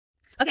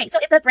Okay, so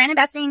if the brand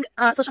ambassadoring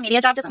social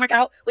media job doesn't work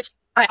out, which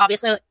I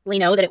obviously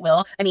know that it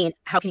will, I mean,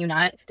 how can you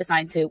not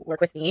decide to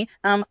work with me?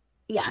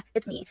 Yeah,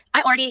 it's me.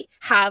 I already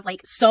have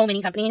like so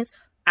many companies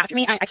after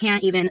me. I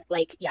can't even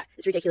like, yeah,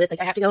 it's ridiculous.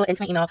 Like I have to go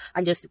into my email.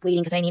 I'm just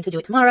waiting because I need to do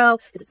it tomorrow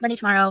because it's Monday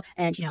tomorrow.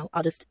 And you know,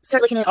 I'll just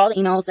start looking at all the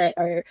emails that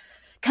are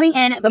coming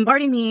in,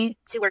 bombarding me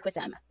to work with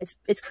them.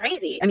 It's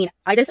crazy. I mean,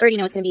 I just already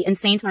know it's going to be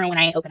insane tomorrow when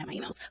I open up my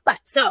emails. But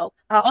so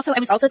also, I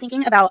was also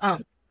thinking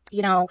about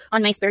you know,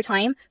 on my spare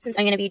time, since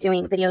I'm going to be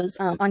doing videos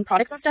on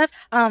products and stuff.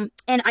 And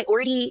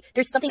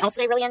there's something else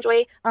that I really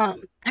enjoy. I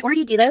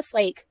already do this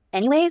like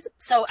anyways,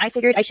 so I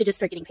figured I should just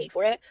start getting paid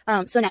for it.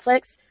 So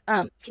Netflix,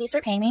 can you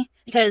start paying me?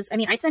 Because I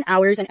mean, I spend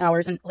hours and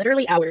hours and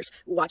literally hours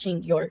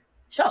watching your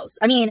shows.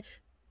 I mean,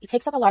 it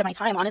takes up a lot of my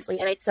time, honestly.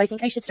 And so I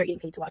think I should start getting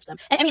paid to watch them.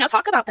 And I mean, I'll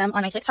talk about them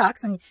on my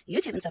TikToks and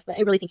YouTube and stuff, but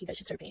I really think you guys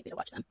should start paying me to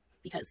watch them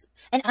because,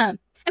 and, I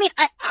mean,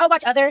 I'll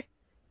watch other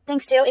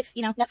things too. If,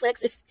 you know,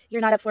 Netflix, if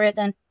you're not up for it,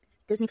 then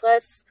Disney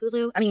Plus,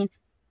 Hulu, I mean,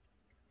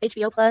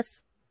 HBO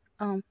Plus,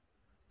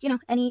 you know,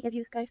 any of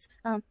you guys.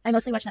 I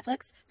mostly watch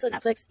Netflix, so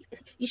Netflix,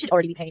 you should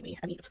already be paying me.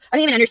 I mean, I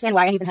don't even understand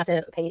why I even have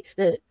to pay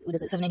what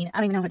is it, $7.99? I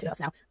don't even know how to do this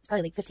now. It's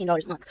probably like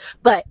 $15 a month.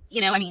 But,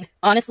 you know, I mean,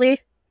 honestly,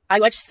 I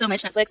watch so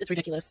much Netflix, it's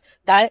ridiculous.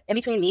 That, in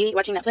between me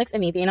watching Netflix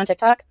and me being on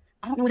TikTok,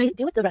 I don't know what to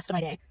do with the rest of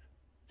my day.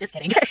 Just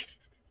kidding.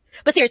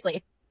 But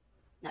seriously,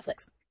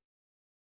 Netflix.